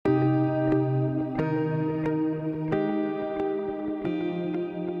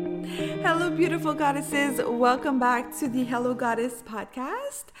Hello, beautiful goddesses. Welcome back to the Hello Goddess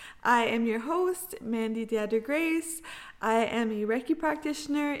podcast. I am your host, Mandy Deandra Grace. I am a Reiki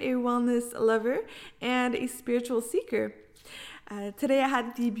practitioner, a wellness lover, and a spiritual seeker. Today I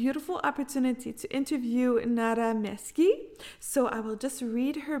had the beautiful opportunity to interview Nara Meski, so I will just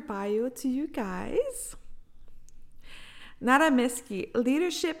read her bio to you guys. Nara Meski,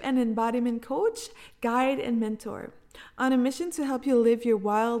 leadership and embodiment coach, guide, and mentor, on a mission to help you live your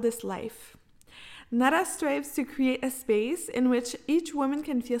wildest life. Nara strives to create a space in which each woman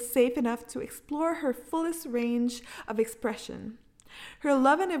can feel safe enough to explore her fullest range of expression. Her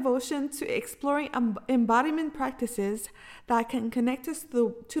love and devotion to exploring embodiment practices that can connect us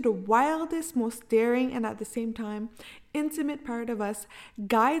to the wildest, most daring, and at the same time, intimate part of us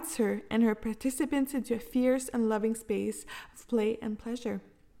guides her and her participants into a fierce and loving space of play and pleasure.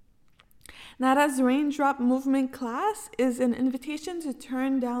 Nara's Raindrop Movement class is an invitation to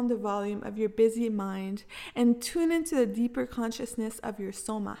turn down the volume of your busy mind and tune into the deeper consciousness of your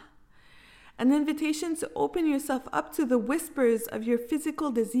soma. An invitation to open yourself up to the whispers of your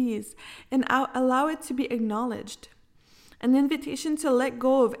physical disease and allow it to be acknowledged. An invitation to let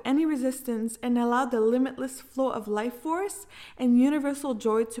go of any resistance and allow the limitless flow of life force and universal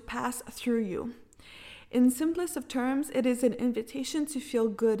joy to pass through you. In simplest of terms, it is an invitation to feel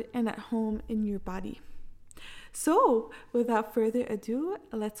good and at home in your body. So, without further ado,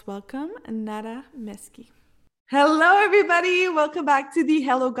 let's welcome Nara Meski. Hello, everybody. Welcome back to the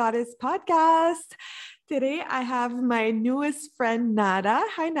Hello Goddess podcast. Today, I have my newest friend, Nara.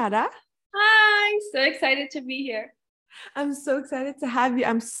 Hi, Nara. Hi, so excited to be here. I'm so excited to have you.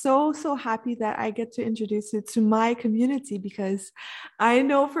 I'm so happy that I get to introduce you to my community because I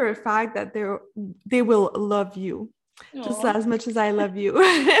know for a fact that they will love you just as much as I love you.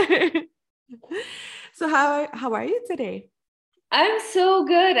 So how are you today? I'm so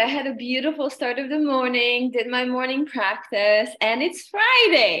good. I had a beautiful start of the morning, did my morning practice, and it's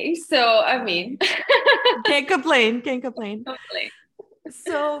Friday. So, Can't complain.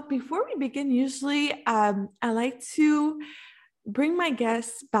 So before we begin, usually I like to bring my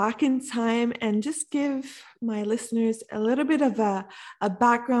guests back in time and just give my listeners a little bit of a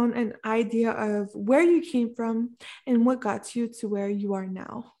background and idea of where you came from and what got you to where you are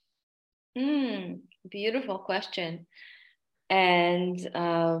now. Beautiful question. And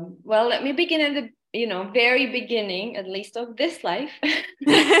let me begin at the very beginning, at least of this life.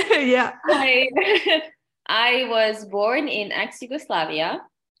 Yeah. I was born in ex-Yugoslavia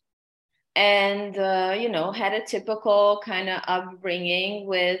and, had a typical kind of upbringing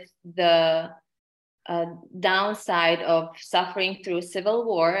with the downside of suffering through civil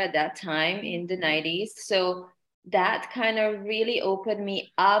war at that time in the 90s. So that kind of really opened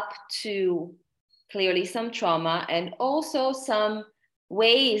me up to clearly some trauma and also some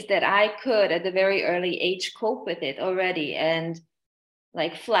ways that I could at the very early age cope with it already, and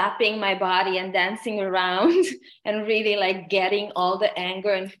like flapping my body and dancing around and really like getting all the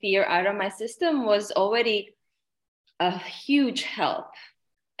anger and fear out of my system was already a huge help.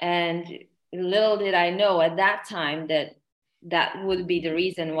 And little did I know at that time that that would be the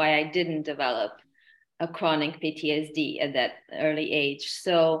reason why I didn't develop a chronic PTSD at that early age.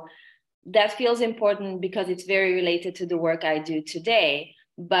 So that feels important because it's very related to the work I do today.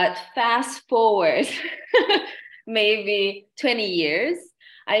 But fast forward maybe 20 years,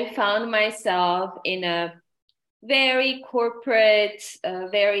 I found myself in a very corporate,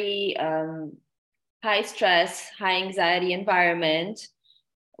 very high stress, high anxiety environment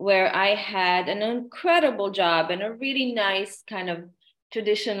where I had an incredible job and a really nice kind of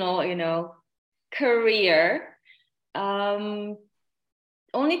traditional, career.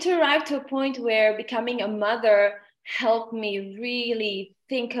 Only to arrive to a point where becoming a mother helped me really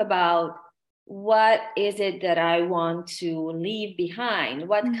think about what is it that I want to leave behind?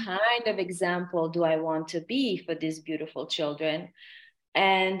 What kind of example do I want to be for these beautiful children?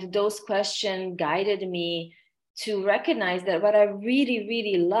 And those questions guided me to recognize that what I really,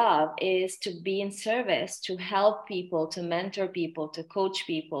 really love is to be in service, to help people, to mentor people, to coach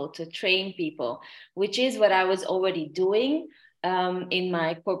people, to train people, which is what I was already doing in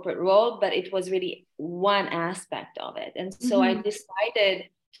my corporate role, but it was really one aspect of it. And so I decided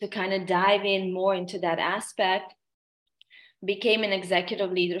to kind of dive in more into that aspect, became an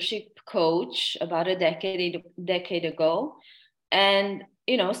executive leadership coach about a decade ago, and,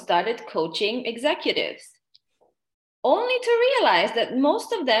 started coaching executives, only to realize that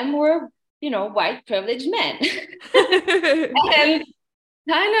most of them were, white privileged men. And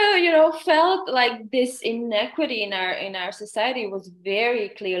kind of, felt like this inequity in our society was very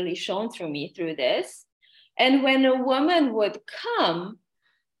clearly shown through me through this. And when a woman would come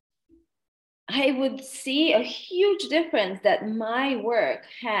I would see a huge difference that my work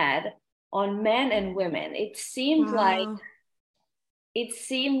had on men and women. Wow. It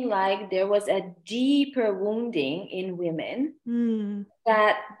seemed like there was a deeper wounding in women Mm.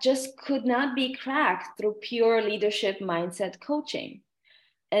 that just could not be cracked through pure leadership mindset coaching.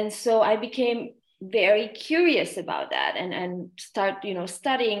 And so I became very curious about that, and start,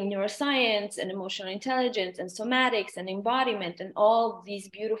 studying neuroscience and emotional intelligence and somatics and embodiment and all these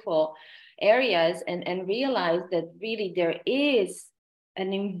beautiful areas, and realize that really there is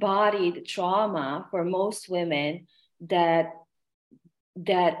an embodied trauma for most women that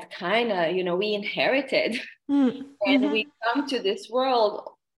kind of, we inherited. Mm. And we Mhm. come to this world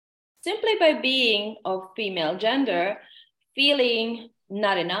simply by being of female gender, feeling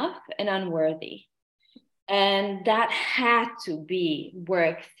not enough and unworthy. And that had to be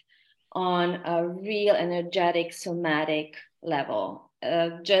worked on a real energetic somatic level.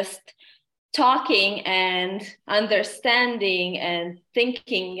 Just talking and understanding and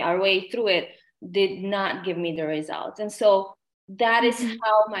thinking our way through it did not give me the results. And so that is Mhm.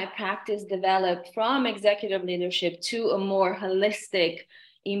 how my practice developed from executive leadership to a more holistic,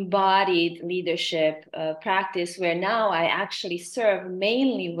 embodied leadership practice, where now I actually serve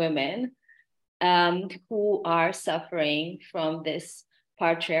mainly women who are suffering from this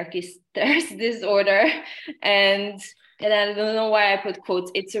patriarchy stress disorder. And and I don't know why I put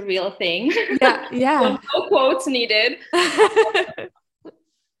quotes. It's a real thing. Yeah, So yeah. no quotes needed.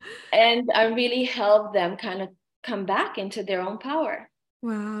 And I really help them kind of come back into their own power.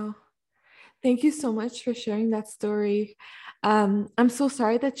 Wow. Thank you so much for sharing that story. I'm so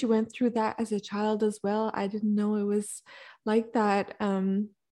sorry that you went through that as a child as well. I didn't know it was like that.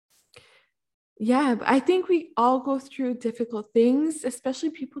 Yeah, but I think we all go through difficult things,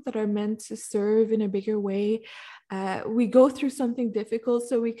 especially people that are meant to serve in a bigger way. We go through something difficult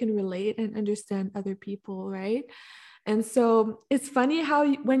so we can relate and understand other people, right? And so it's funny how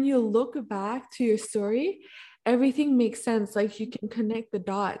when you look back to your story, everything makes sense. Like you can connect the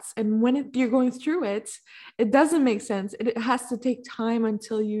dots. And when you're going through it, it doesn't make sense. It has to take time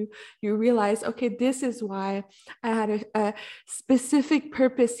until you realize, okay, this is why I had a specific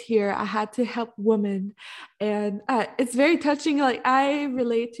purpose here. I had to help women. And it's very touching. Like I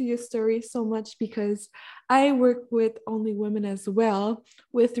relate to your story so much because I work with only women as well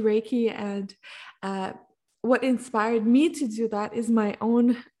with Reiki, and what inspired me to do that is my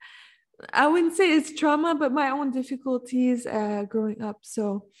own, I wouldn't say it's trauma, but my own difficulties growing up.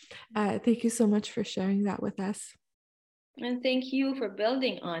 So thank you so much for sharing that with us. And thank you for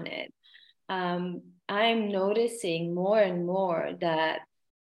building on it. I'm noticing more and more that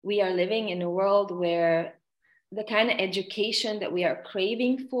we are living in a world where the kind of education that we are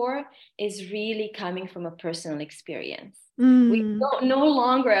craving for is really coming from a personal experience. We Mm, don't no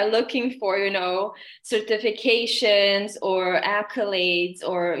longer are looking for, certifications or accolades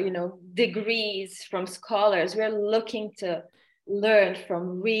or, degrees from scholars. We're looking to learn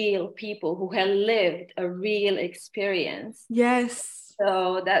from real people who have lived a real experience. yes,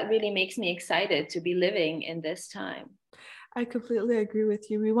 So that really makes me excited to be living in this time. I completely agree with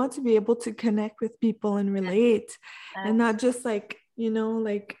you. We want to be able to connect with people and relate and not just like,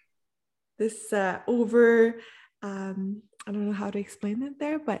 like this I don't know how to explain it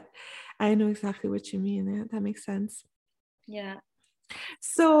there, but I know exactly what you mean. That makes sense. Yeah.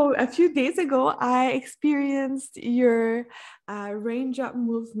 So a few days ago, I experienced your raindrop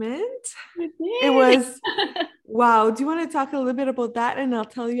movement. You It did. was wow. Do you want to talk a little bit about that? And I'll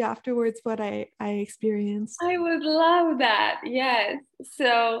tell you afterwards what I experienced. I would love that. Yes.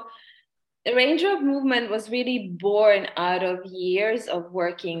 So the raindrop movement was really born out of years of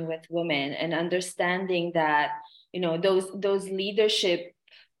working with women and understanding that, those leadership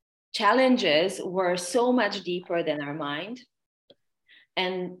challenges were so much deeper than our mind,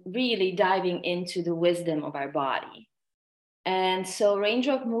 and really diving into the wisdom of our body. And so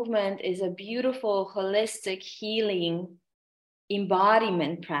raindrop movement is a beautiful holistic healing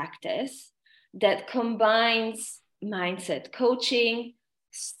embodiment practice that combines mindset coaching,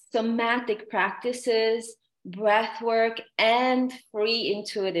 somatic practices, breath work, and free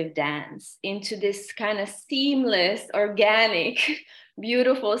intuitive dance into this kind of seamless, organic,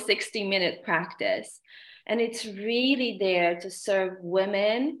 beautiful 60-minute practice. And it's really there to serve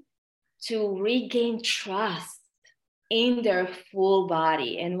women to regain trust in their full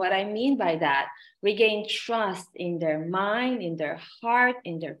body. And what I mean by that, regain trust in their mind, in their heart,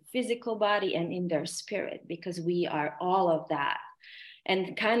 in their physical body, and in their spirit, because we are all of that.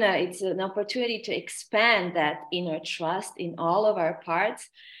 And kind of it's an opportunity to expand that inner trust in all of our parts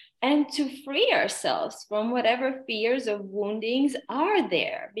and to free ourselves from whatever fears or woundings are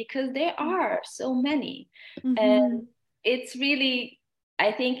there, because there are so many. And it's really,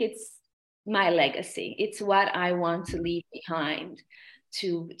 I think it's my legacy. It's what I want to leave behind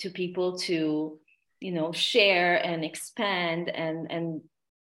to people to, share and expand. And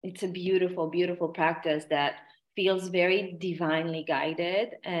it's a beautiful, beautiful practice that feels very divinely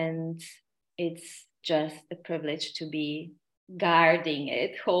guided. And it's just a privilege to be guarding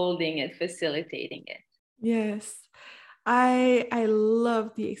it, holding it, facilitating it. Yes. I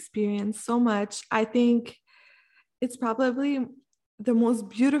love the experience so much. I think it's probably the most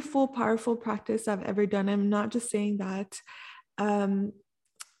beautiful, powerful practice I've ever done. I'm not just saying that.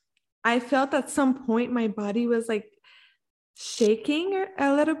 I felt at some point my body was like shaking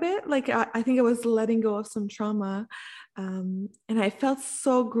a little bit. Like I think I was letting go of some trauma. And I felt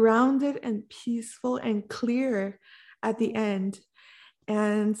so grounded and peaceful and clear at the end.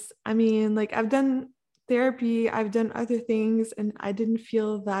 And I mean, like I've done therapy, I've done other things, and I didn't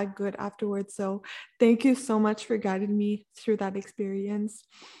feel that good afterwards. So thank you so much for guiding me through that experience.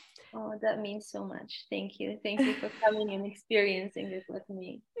 Oh, that means so much. Thank you. Thank you for coming and experiencing it with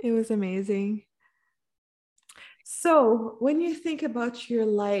me. It was amazing. So when you think about your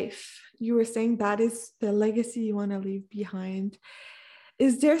life, you were saying that is the legacy you want to leave behind.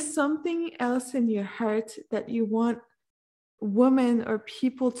 Is there something else in your heart that you want women or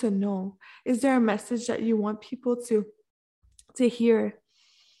people to know? Is there a message that you want people to hear?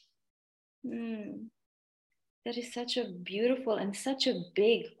 That is such a beautiful and such a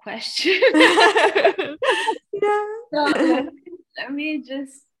big question. Yeah. So let me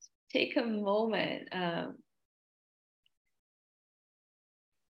just take a moment.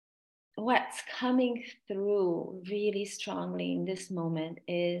 What's coming through really strongly in this moment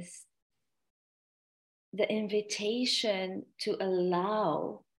is the invitation to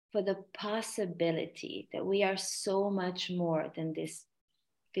allow for the possibility that we are so much more than this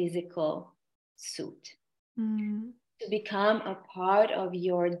physical suit. To become a part of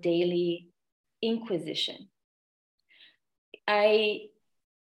your daily inquisition. I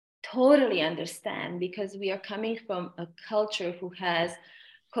totally understand, because we are coming from a culture who has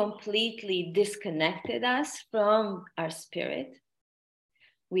completely disconnected us from our spirit.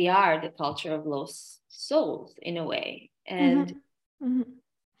 We are the culture of lost souls in a way. And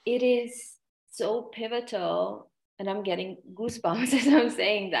it is so pivotal, and I'm getting goosebumps as I'm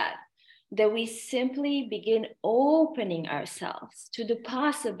saying that we simply begin opening ourselves to the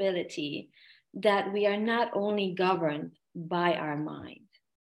possibility that we are not only governed by our mind.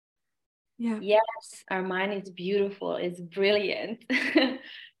 Yeah. Yes, our mind is beautiful, it's brilliant.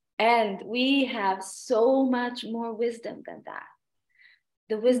 And we have so much more wisdom than that.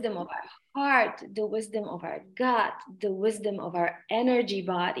 The wisdom of our heart, the wisdom of our gut, the wisdom of our energy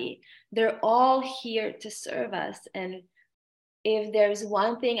body, they're all here to serve us. And if there's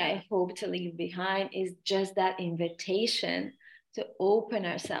one thing I hope to leave behind, is just that invitation to open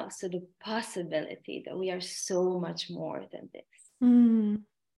ourselves to the possibility that we are so much more than this.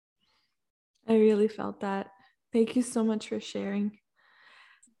 I really felt that. Thank you so much for sharing.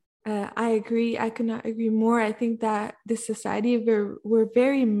 I agree. I could not agree more. I think that this society, we're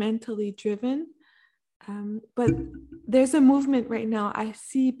very mentally driven. But there's a movement right now. I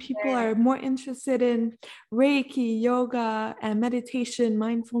see people are more interested in Reiki, yoga, and meditation,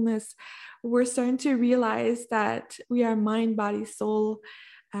 mindfulness. We're starting to realize that we are mind, body, soul.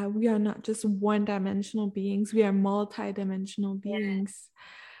 We are not just one-dimensional beings. We are multi-dimensional beings.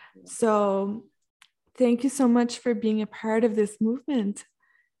 So thank you so much for being a part of this movement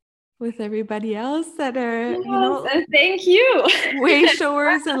with everybody else that are, thank you. way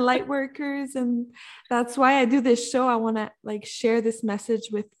showers and light workers. And that's why I do this show. I want to share this message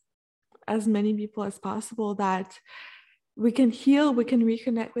with as many people as possible, that we can heal, we can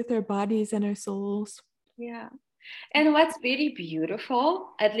reconnect with our bodies and our souls. Yeah. And what's really beautiful,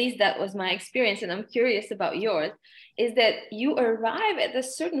 at least that was my experience, and I'm curious about yours, is that you arrive at a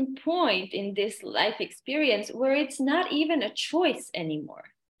certain point in this life experience where it's not even a choice anymore,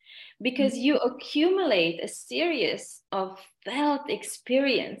 because you accumulate a series of felt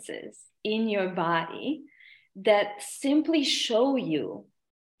experiences in your body that simply show you,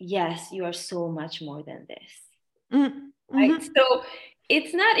 yes, you are so much more than this. Right? So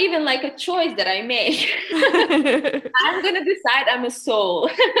it's not even like a choice that I make. I'm going to decide I'm a soul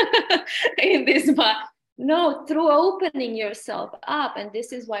in this body. No, through opening yourself up. And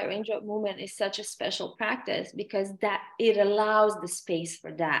this is why Raindrop Movement is such a special practice, because that it allows the space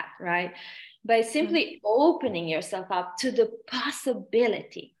for that, right? By simply opening yourself up to the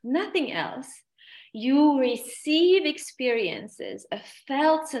possibility, nothing else, you receive experiences of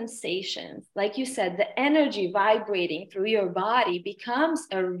felt sensations. Like you said, the energy vibrating through your body becomes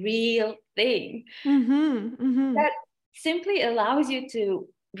a real thing that simply allows you to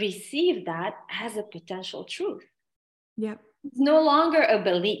receive that as a potential truth. Yep. It's no longer a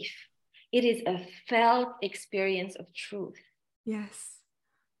belief. It is a felt experience of truth. Yes.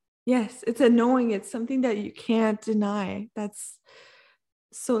 Yes, it's a knowing. It's something that you can't deny. That's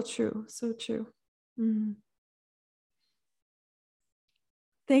so true. So true.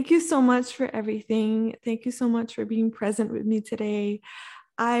 Thank you so much for everything. Thank you so much for being present with me today.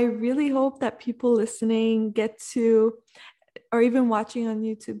 I really hope that people listening get to, or even watching on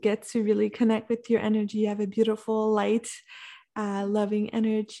YouTube, get to really connect with your energy. You have a beautiful, light, loving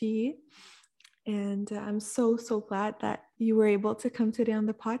energy. And I'm so glad that you were able to come today on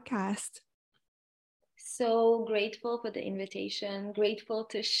the podcast. So grateful for the invitation, grateful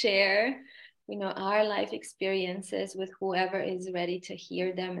to share, our life experiences with whoever is ready to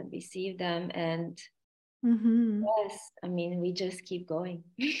hear them and receive them. And yes, we just keep going.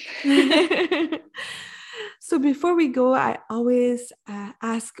 So before we go, I always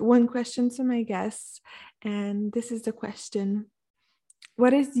ask one question to my guests, and this is the question.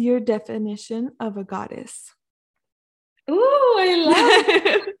 What is your definition of a goddess? Ooh, I love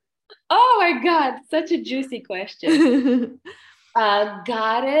it. Oh my God, such a juicy question. A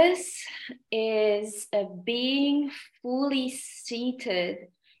goddess is a being fully seated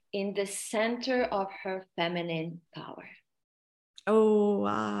in the center of her feminine power. Oh,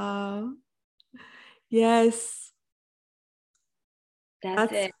 wow. Yes.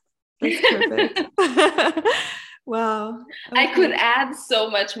 That's it. That's perfect. Wow. Okay. I could add so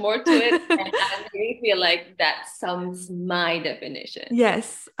much more to it, and I really feel like that sums my definition.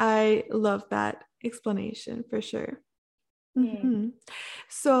 Yes, I love that explanation for sure.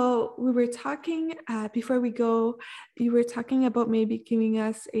 So we were talking before we go, you were talking about maybe giving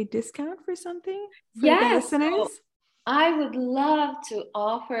us a discount for something for the listeners. So I would love to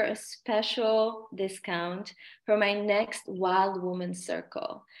offer a special discount for my next Wild Woman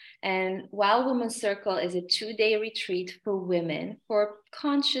Circle. And Wild Woman Circle is a 2-day retreat for women, for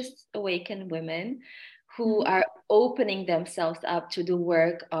conscious awakened women who are opening themselves up to the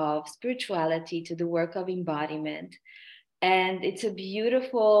work of spirituality, to the work of embodiment. And it's a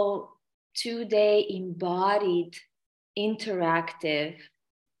beautiful 2-day embodied, interactive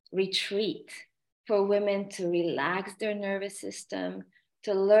retreat for women to relax their nervous system,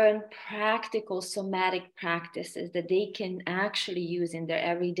 to learn practical somatic practices that they can actually use in their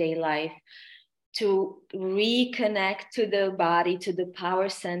everyday life, to reconnect to the body, to the power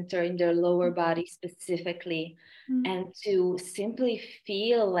center in their lower body specifically, and to simply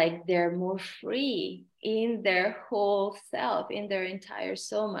feel like they're more free in their whole self, in their entire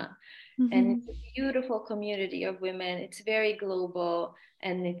soma. And it's a beautiful community of women. It's very global,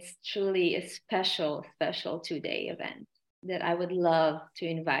 and it's truly a special 2-day event that I would love to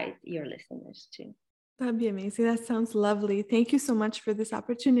invite your listeners to. That'd be amazing. That sounds lovely. Thank you so much for this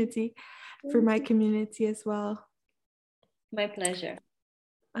opportunity for my community as well. My pleasure.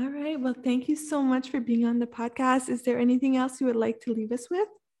 All right. Well, thank you so much for being on the podcast. Is there anything else you would like to leave us with?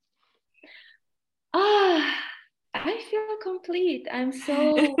 I feel complete. I'm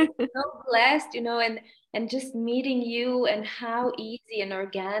so blessed, and just meeting you and how easy and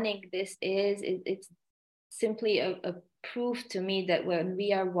organic this is. It's simply a proof to me that when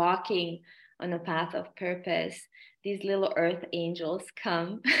we are walking on a path of purpose, these little earth angels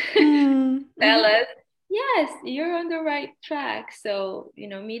come tell us, yes, you're on the right track. So,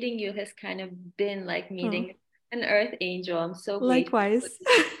 meeting you has kind of been like meeting an earth angel. I'm so grateful. Likewise.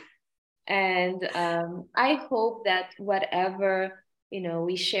 And I hope that whatever,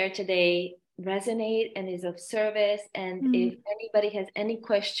 we share today resonate and is of service. And if anybody has any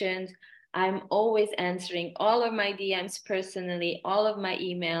questions, I'm always answering all of my DMs personally, all of my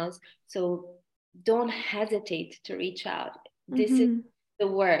emails. So don't hesitate to reach out. This is the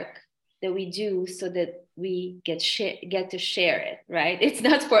work that we do so that we get to share it, right? It's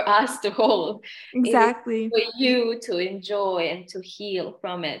not for us to hold. Exactly. It's for you to enjoy and to heal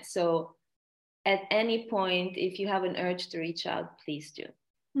from it. So at any point, if you have an urge to reach out, please do.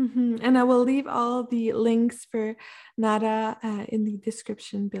 And I will leave all the links for Nada in the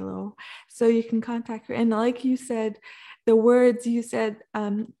description below, so you can contact her. And like you said, the words you said,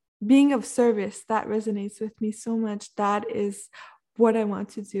 being of service, that resonates with me so much. That is what I want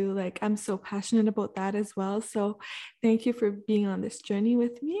to do. Like, I'm so passionate about that as well. So thank you for being on this journey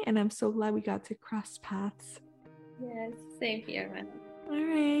with me. And I'm so glad we got to cross paths. Yes, same here, man. All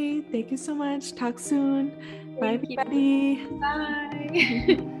right. Thank you so much. Talk soon. Bye, everybody.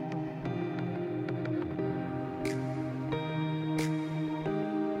 Bye.